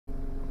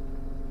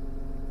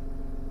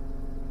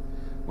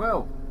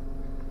Well,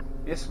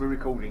 yes, we're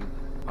recording.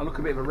 I look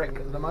a bit of a wreck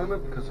at the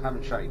moment because I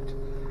haven't shaved.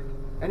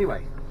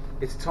 Anyway,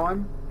 it's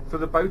time for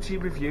the Boaty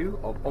review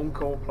of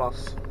Encore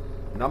Plus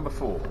number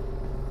 4.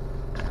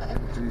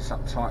 We'll do this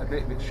up tight a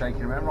bit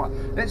shaking around. Right,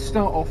 let's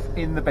start off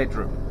in the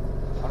bedroom.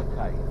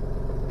 Okay.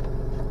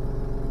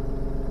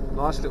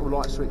 Nice little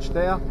light switch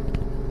there.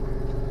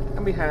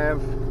 And we have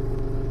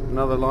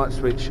another light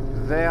switch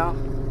there.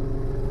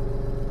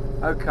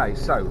 Okay,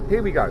 so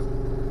here we go.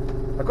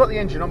 I've got the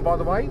engine on, by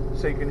the way,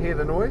 so you can hear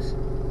the noise.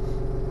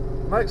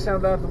 Might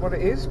sound louder than what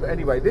it is, but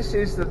anyway, this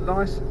is the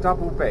nice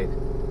double bed.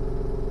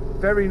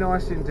 Very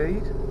nice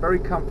indeed, very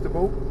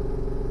comfortable.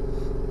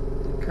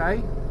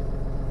 Okay.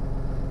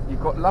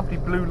 You've got lovely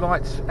blue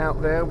lights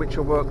out there, which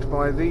are worked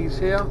by these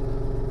here.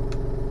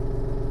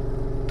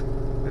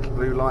 Little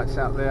blue lights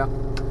out there.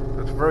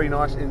 Looks very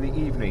nice in the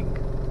evening.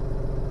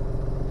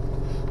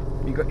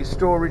 You've got your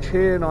storage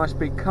here, nice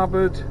big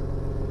cupboard.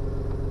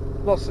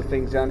 Lots of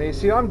things down here.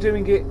 See, I'm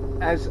doing it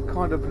as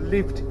kind of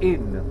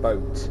lived-in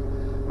boat.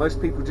 Most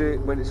people do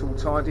it when it's all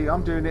tidy.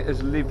 I'm doing it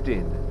as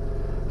lived-in.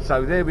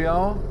 So there we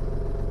are.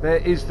 There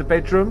is the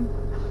bedroom.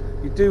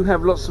 You do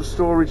have lots of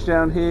storage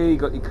down here. You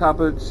got your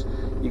cupboards.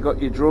 You got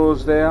your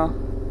drawers there.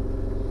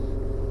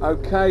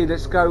 Okay,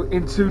 let's go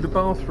into the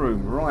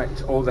bathroom.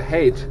 Right, or the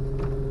head.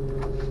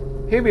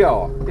 Here we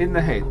are in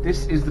the head.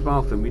 This is the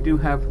bathroom. We do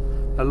have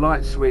a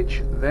light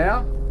switch there,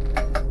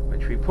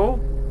 which we pull.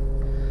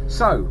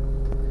 So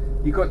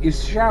you've got your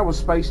shower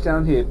space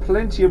down here,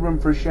 plenty of room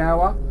for a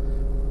shower.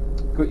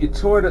 Got your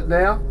toilet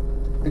there.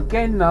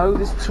 Again though,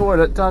 this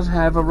toilet does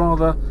have a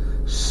rather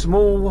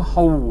small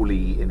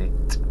holey in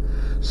it.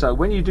 So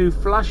when you do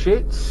flush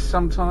it,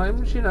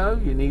 sometimes, you know,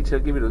 you need to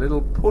give it a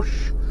little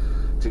push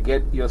to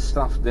get your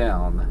stuff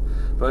down.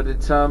 But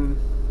it,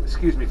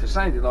 excuse me for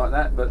saying it like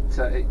that, but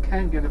it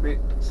can get a bit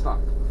stuck.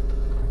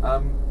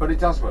 But it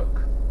does work.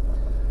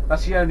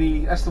 That's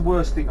the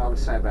worst thing I would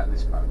say about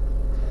this boat.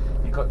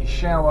 You've got your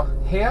shower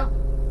here.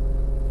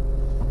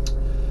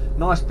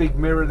 Nice big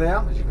mirror there,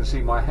 as you can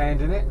see my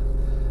hand in it.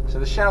 So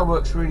the shower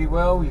works really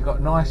well. You've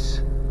got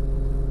nice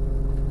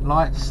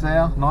lights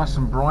there, nice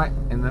and bright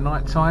in the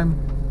night time.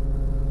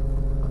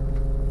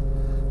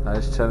 Now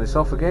let's turn this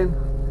off again.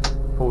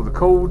 Pull the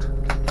cord,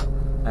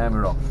 and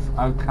we're off.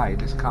 Okay,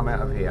 let's come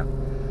out of here.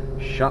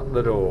 Shut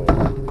the door.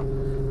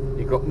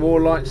 You've got more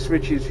light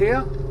switches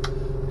here.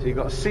 So you've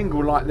got a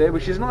single light there,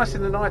 which is nice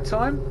in the night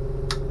time.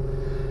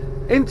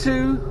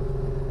 Into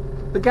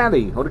the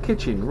galley or the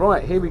kitchen.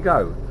 Right, here we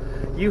go.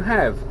 You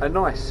have a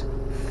nice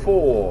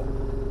 4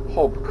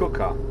 hob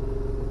cooker.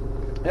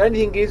 The only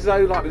thing is though,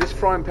 like with this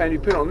frying pan, you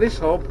put it on this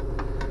hob,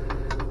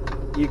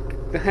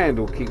 the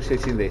handle keeps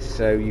hitting this,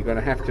 so you're going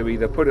to have to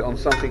either put it on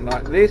something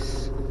like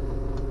this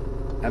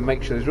and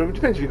make sure there's room. It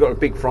depends if you've got a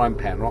big frying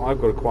pan. Right, I've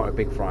got quite a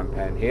big frying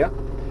pan here.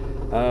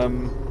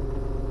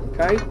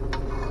 Okay,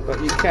 but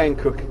you can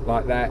cook it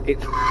like that.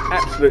 It's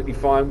absolutely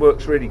fine,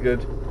 works really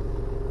good.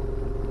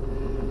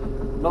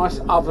 Nice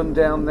oven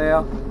down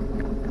there.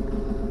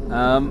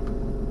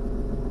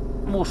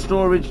 More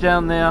storage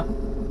down there.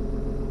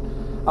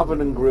 Oven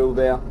and grill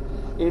there.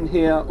 In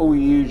here, all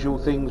your usual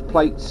things: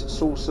 plates,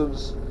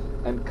 saucers,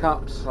 and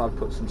cups. I've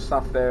put some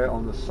stuff there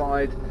on the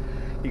side.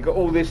 You've got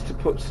all this to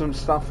put some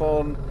stuff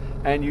on,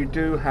 and you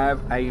do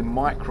have a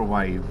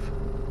microwave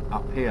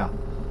up here,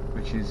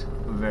 which is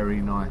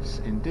very nice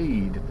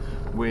indeed,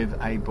 with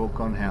a book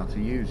on how to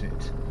use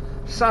it.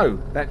 So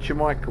that's your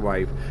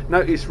microwave.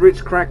 Notice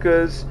Ritz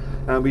crackers.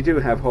 We do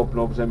have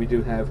hobnobs, and we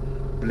do have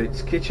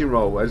Blitz kitchen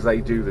roll, as they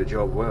do the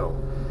job well.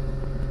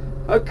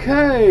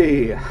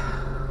 Okay,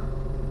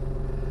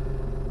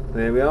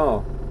 there we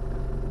are.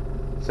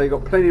 So you've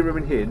got plenty of room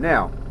in here.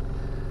 Now,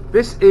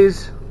 this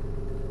is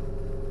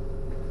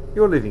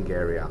your living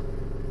area,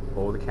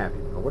 or the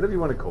cabin, or whatever you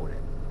want to call it.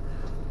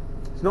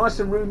 It's nice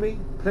and roomy,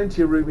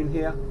 plenty of room in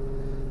here.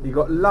 You've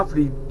got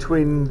lovely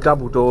twin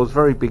double doors,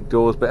 very big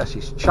doors, but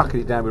actually it's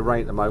chucking it down with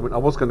rain at the moment. I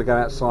was going to go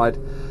outside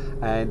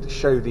and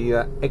show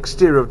the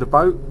exterior of the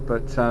boat,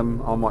 but I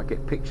might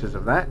get pictures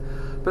of that.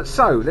 But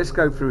so let's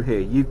go through here.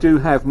 You do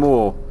have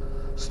more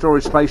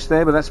storage space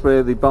there, but that's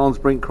where the Barnes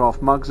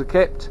Brinkcraft mugs are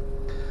kept.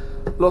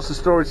 Lots of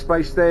storage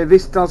space there.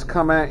 This does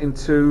come out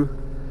into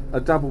a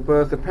double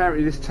berth.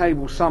 Apparently this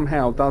table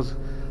somehow does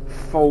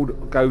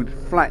go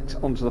flat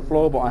onto the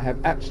floor, but I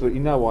have absolutely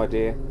no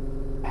idea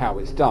how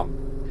it's done.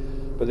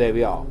 But there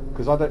we are,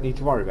 because I don't need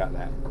to worry about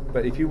that.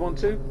 But if you want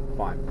to,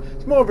 fine.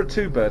 It's more of a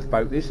 2-berth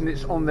boat, this, and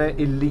it's on their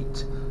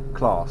elite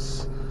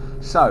class.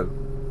 So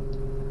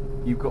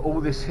you've got all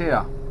this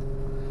here,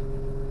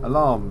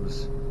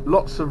 alarms,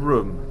 lots of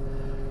room.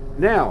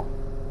 Now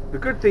the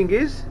good thing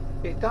is,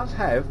 it does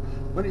have,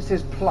 when it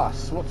says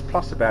plus, what's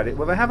plus about it?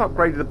 Well, they have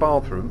upgraded the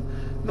bathroom,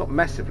 not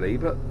massively,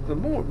 but the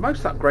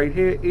most upgrade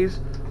here is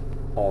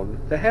on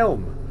the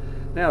helm.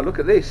 Now look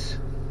at this.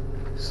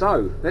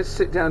 So let's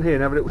sit down here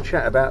and have a little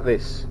chat about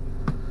this.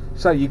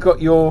 So you've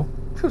got your,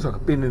 feels like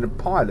I've been in a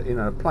pilot, in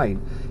a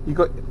plane. You've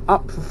got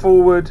up for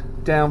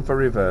forward, down for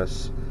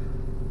reverse.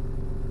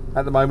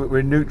 At the moment we're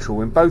in neutral.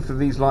 When both of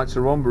these lights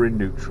are on, we're in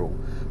neutral.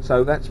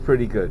 So that's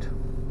pretty good.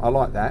 I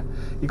like that.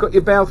 You've got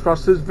your bow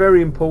thrusters,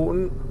 very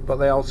important, but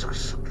they are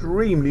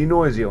extremely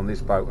noisy on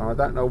this boat, and I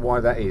don't know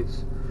why that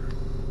is.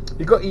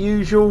 You've got your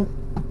usual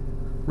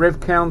rev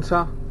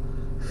counter,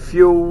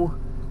 fuel,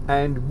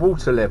 and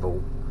water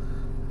level.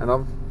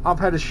 And I've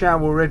had a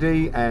shower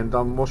already, and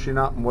I'm washing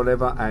up and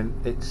whatever,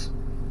 and it's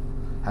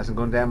hasn't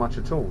gone down much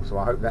at all. So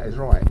I hope that is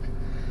right.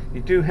 You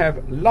do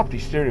have lovely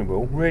steering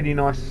wheel, really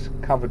nice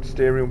covered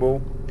steering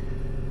wheel.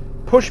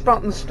 Push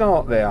button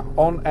start there,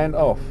 on and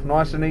off,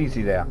 nice and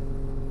easy there.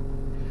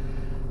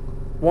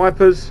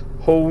 Wipers,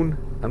 horn,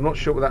 I'm not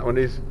sure what that one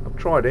is. I've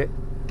tried it,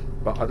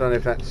 but I don't know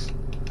if that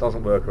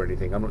doesn't work or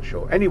anything. I'm not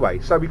sure. Anyway,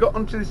 so we got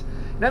onto this.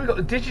 Now we've got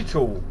the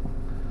digital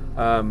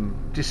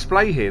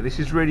display here. This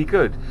is really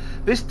good.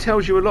 This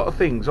tells you a lot of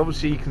things.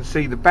 Obviously, you can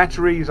see the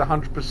battery is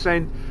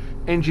 100%.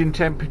 Engine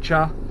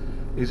temperature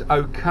is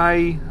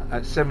okay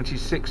at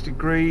 76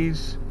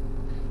 degrees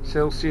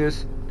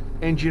Celsius.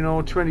 Engine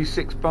oil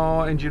 26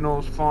 bar. Engine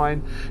oil's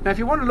fine. Now, if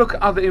you want to look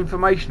at other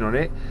information on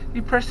it,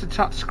 you press the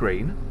touch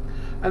screen.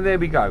 And there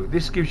we go.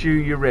 This gives you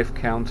your rev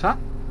counter,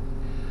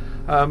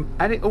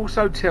 and it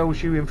also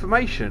tells you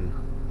information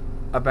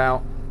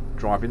about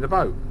driving the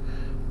boat.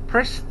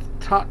 Press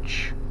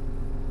touch,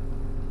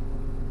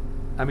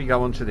 and we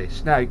go on to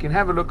this. Now you can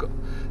have a look.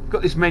 You've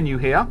got this menu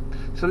here.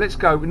 So let's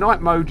go.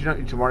 Night mode, you don't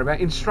need to worry about.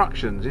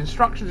 Instructions.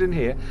 Instructions in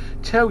here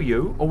tell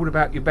you all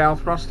about your bow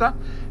thruster,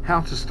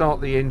 how to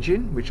start the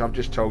engine, which I've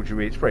just told you.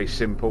 It's very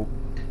simple.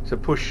 So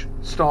push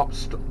start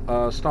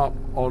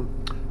on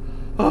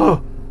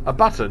a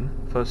button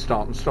for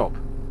start and stop,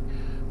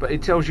 but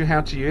it tells you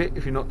how to use it.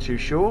 If you're not too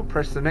sure,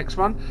 press the next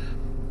one.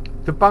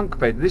 The bunk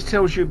bed, this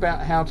tells you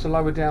about how to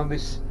lower down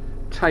this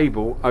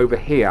table over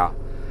here.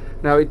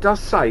 Now it does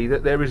say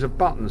that there is a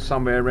button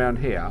somewhere around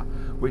here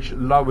which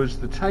lowers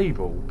the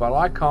table, but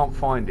I can't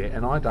find it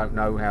and I don't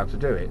know how to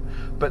do it.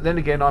 But then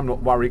again, I'm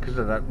not worried because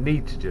I don't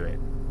need to do it.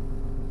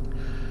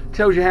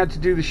 Tells you how to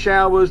do the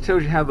showers,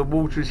 tells you how the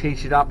water is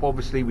heated up.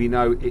 Obviously we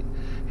know it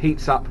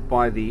heats up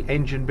by the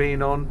engine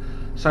being on.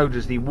 So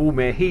does the warm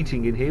air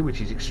heating in here,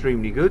 which is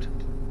extremely good.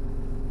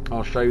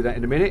 I'll show you that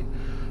in a minute.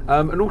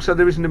 And also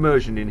there is an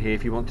immersion in here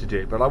if you want to do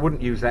it, but I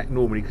wouldn't use that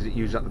normally because it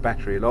uses up the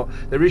battery a lot.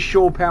 There is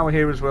shore power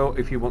here as well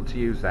if you want to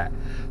use that.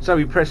 So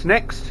we press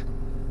next,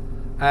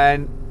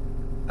 and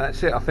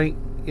that's it, I think.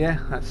 Yeah,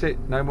 that's it,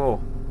 no more.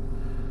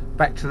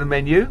 Back to the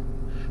menu.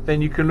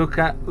 Then you can look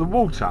at the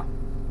water.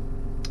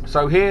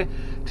 So here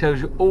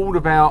tells you all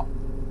about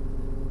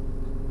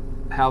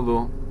how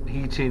the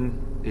heating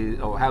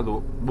is, or how the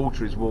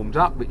water is warmed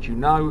up, which you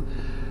know.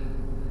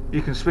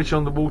 You can switch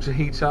on the water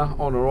heater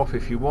on or off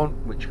if you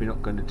want, which we're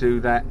not going to do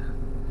that.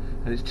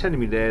 And it's telling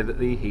me there that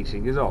the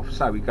heating is off.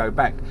 So we go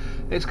back.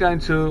 Let's go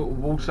into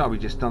water.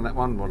 We've just done that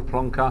one, what a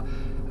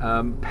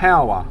plonker.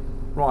 Power.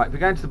 Right, we're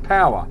going to the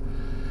power.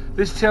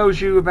 This tells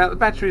you about the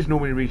battery is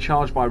normally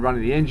recharged by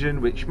running the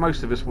engine, which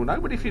most of us will know,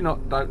 but if you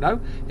don't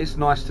know, it's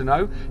nice to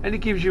know. And it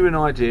gives you an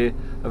idea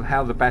of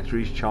how the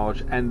battery is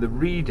charged and the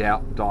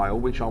readout dial,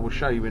 which I will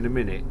show you in a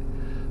minute.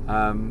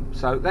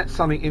 So that's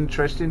something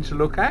interesting to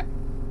look at.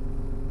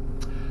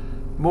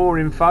 More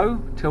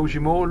info, tells you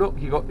more. Look,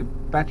 you got the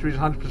batteries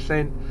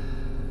 100%,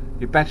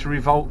 your battery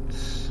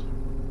volts,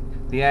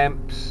 the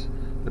amps,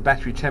 the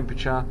battery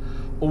temperature,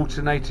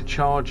 alternator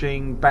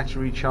charging,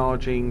 battery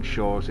charging.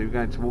 Sure, so you're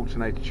going to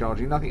alternator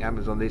charging. Nothing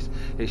happens on this,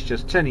 it's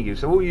just telling you.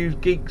 So all you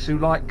geeks who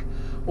like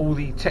all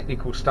the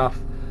technical stuff,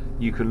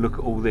 you can look at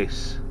all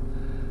this.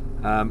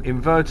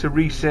 Inverter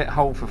reset,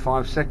 hold for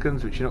 5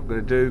 seconds, which you're not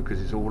going to do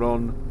because it's all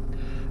on.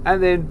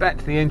 And then back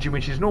to the engine,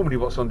 which is normally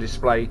what's on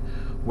display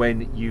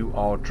when you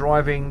are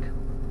driving.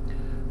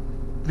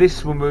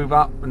 This will move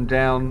up and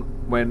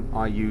down when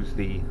I use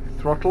the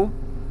throttle,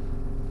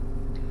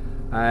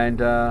 and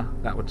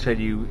that will tell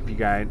you if you're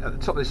going at the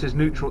top. This says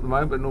neutral at the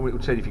moment, but normally it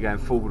will tell you if you're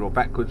going forward or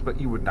backwards, but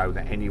you would know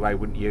that anyway,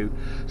 wouldn't you?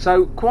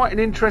 So quite an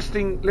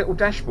interesting little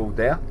dashboard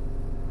there.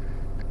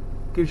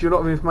 Gives you a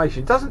lot of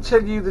information. It doesn't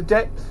tell you the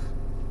depth,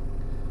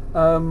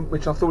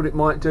 which I thought it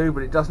might do,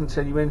 but it doesn't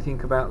tell you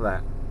anything about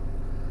that.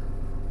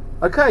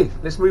 Okay,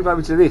 let's move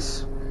over to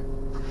this.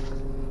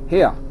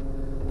 Here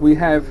we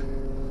have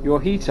your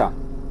heater.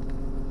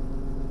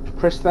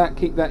 Press that,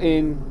 keep that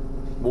in,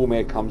 warm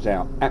air comes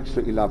out.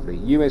 Absolutely lovely.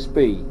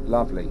 USB,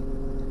 lovely.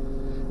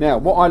 Now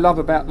what I love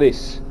about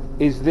this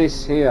is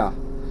this here.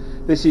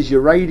 This is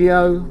your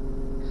radio,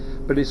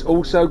 but it's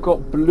also got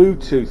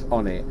Bluetooth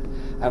on it.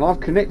 And I've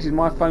connected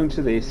my phone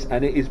to this,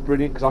 and it is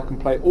brilliant because I can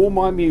play all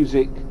my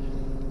music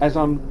as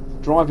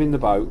I'm driving the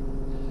boat,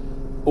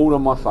 all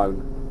on my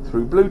phone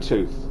through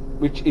Bluetooth,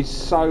 which is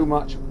so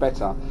much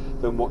better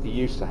than what you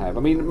used to have.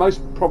 I mean,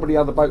 most probably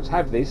other boats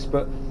have this,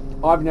 but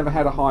I've never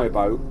had a hire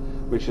boat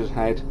which has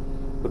had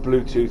the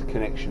Bluetooth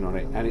connection on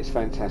it, and it's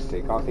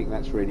fantastic. I think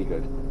that's really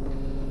good.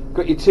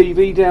 Got your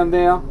TV down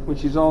there,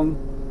 which is on,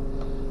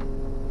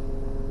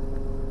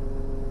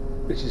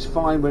 which is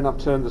fine when I've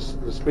turned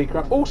the speaker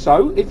up.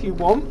 Also, if you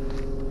want,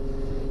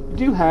 you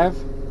do have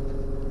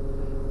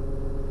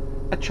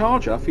a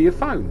charger for your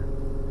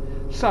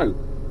phone. So,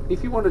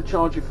 if you want to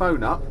charge your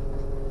phone up,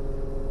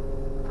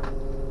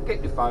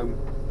 get your phone,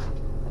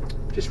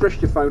 just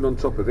rest your phone on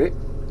top of it,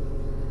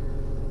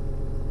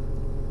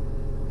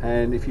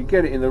 and if you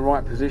get it in the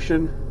right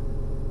position,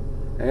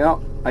 there you are,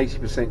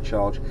 80%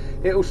 charge.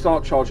 It'll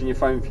start charging your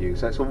phone for you.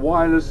 So it's a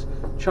wireless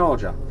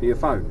charger for your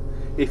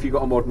phone if you've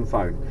got a modern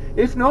phone.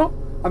 If not,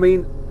 I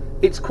mean,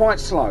 it's quite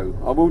slow.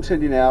 I will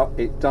tell you now,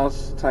 it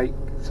does take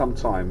some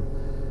time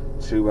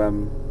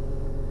to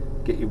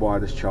get your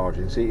wireless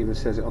charging. See, it even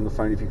says it on the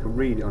phone, if you can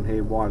read it on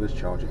here, wireless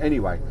charging.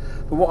 Anyway,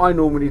 but what I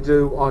normally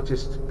do, I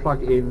just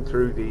plug it in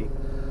through the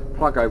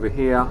plug over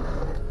here,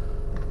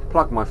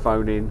 plug my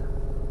phone in,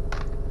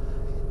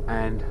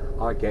 and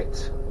I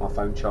get my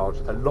phone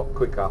charged a lot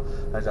quicker,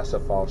 as that's a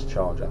fast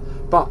charger.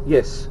 But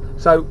yes,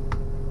 so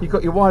you've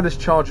got your wireless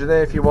charger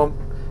there if you want,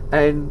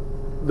 and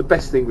the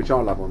best thing which I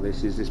love on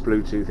this is this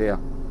Bluetooth here.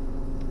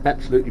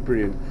 Absolutely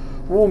brilliant.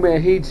 Warm air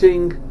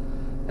heating.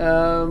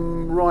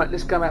 Right,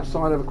 let's go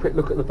outside, have a quick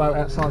look at the boat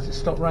outside. Has it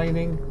stopped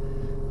raining?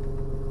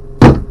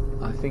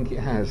 I think it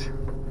has.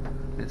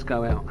 Let's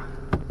go out.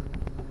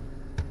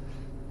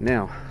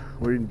 Now,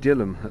 we're in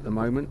Dilham at the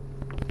moment.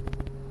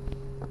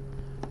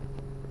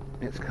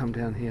 Let's come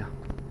down here.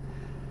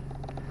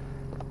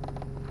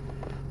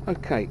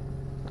 Okay,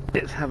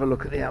 let's have a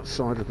look at the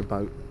outside of the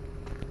boat.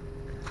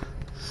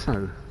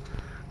 So,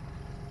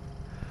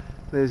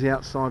 there's the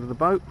outside of the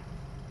boat.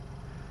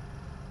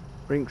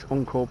 Brinks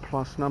Encore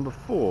Plus number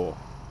 4.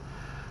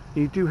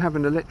 You do have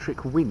an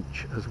electric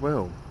winch as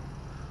well.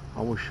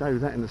 I will show you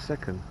that in a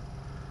second.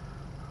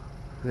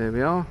 There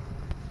we are.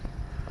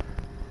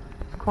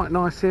 It's quite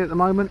nice here at the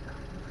moment.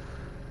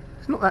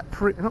 It's not that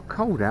not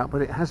cold out,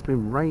 but it has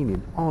been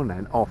raining on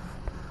and off.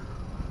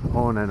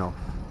 On and off.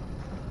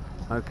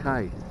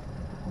 Okay,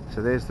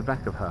 so there's the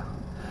back of her.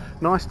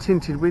 Nice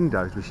tinted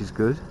windows, which is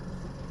good.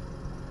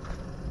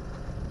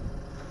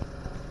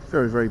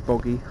 Very, very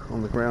boggy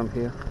on the ground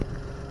here.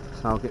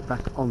 So I'll get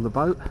back on the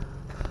boat.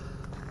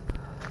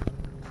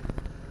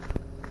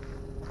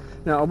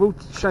 Now I will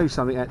show you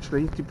something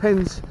actually. It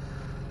depends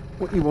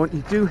what you want.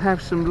 You do have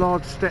some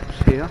large steps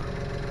here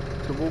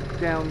to walk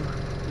down,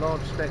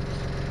 large steps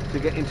to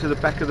get into the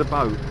back of the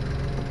boat.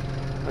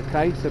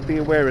 Okay, so be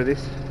aware of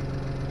this.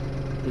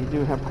 You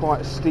do have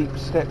quite steep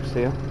steps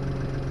here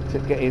to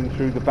get in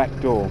through the back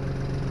door.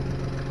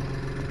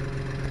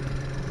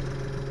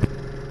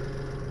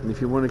 And if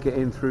you want to get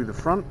in through the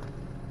front,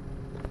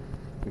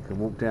 you can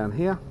walk down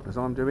here as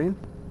I'm doing,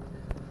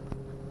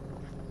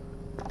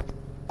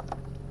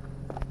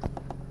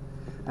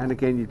 and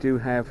again you do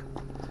have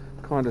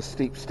kind of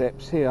steep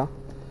steps here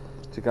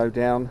to go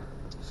down,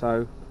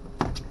 so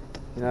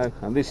you know,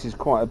 and this is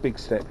quite a big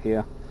step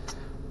here.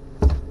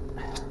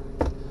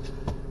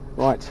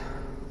 Right,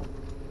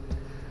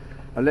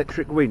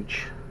 electric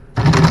winch,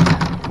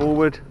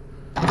 forward,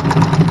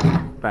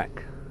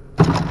 back,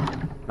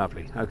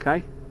 lovely.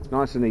 Okay,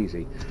 nice and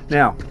easy.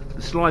 Now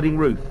the sliding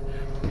roof.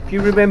 If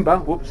you remember,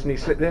 whoops, knee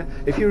slip there.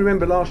 If you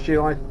remember last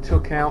year,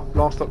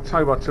 last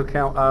October I took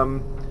out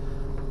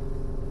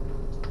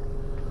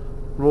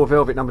Raw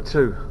Velvet number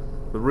 2.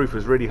 The roof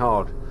was really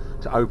hard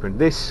to open.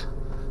 This,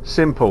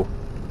 simple,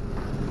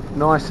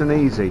 nice and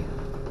easy.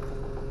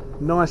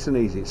 Nice and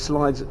easy. It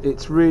slides,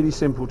 it's really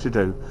simple to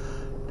do.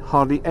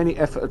 Hardly any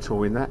effort at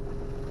all in that.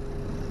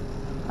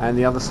 And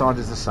the other side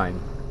is the same.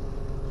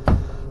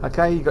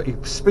 Okay, you've got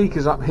your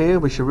speakers up here,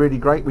 which are really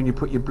great when you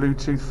put your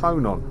Bluetooth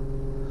phone on.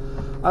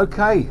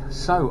 Okay,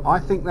 so I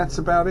think that's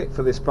about it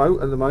for this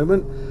boat at the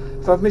moment.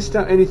 If I've missed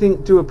out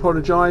anything, do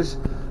apologise.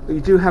 But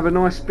you do have a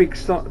nice big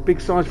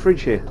size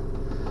fridge here.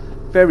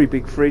 Very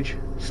big fridge.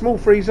 Small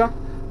freezer,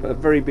 but a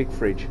very big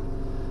fridge.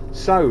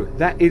 So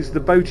that is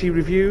the Boaty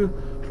review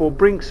for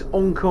Brinks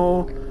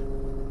Encore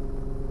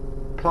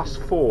Plus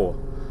 4.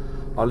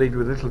 I'll leave you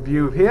with a little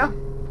view of here.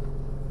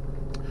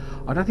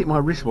 I don't think my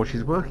wristwatch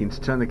is working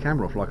to turn the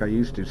camera off like I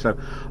used to, so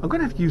I'm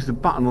going to have to use the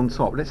button on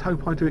top. Let's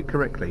hope I do it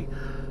correctly.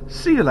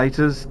 See you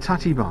later,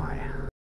 tutty bye.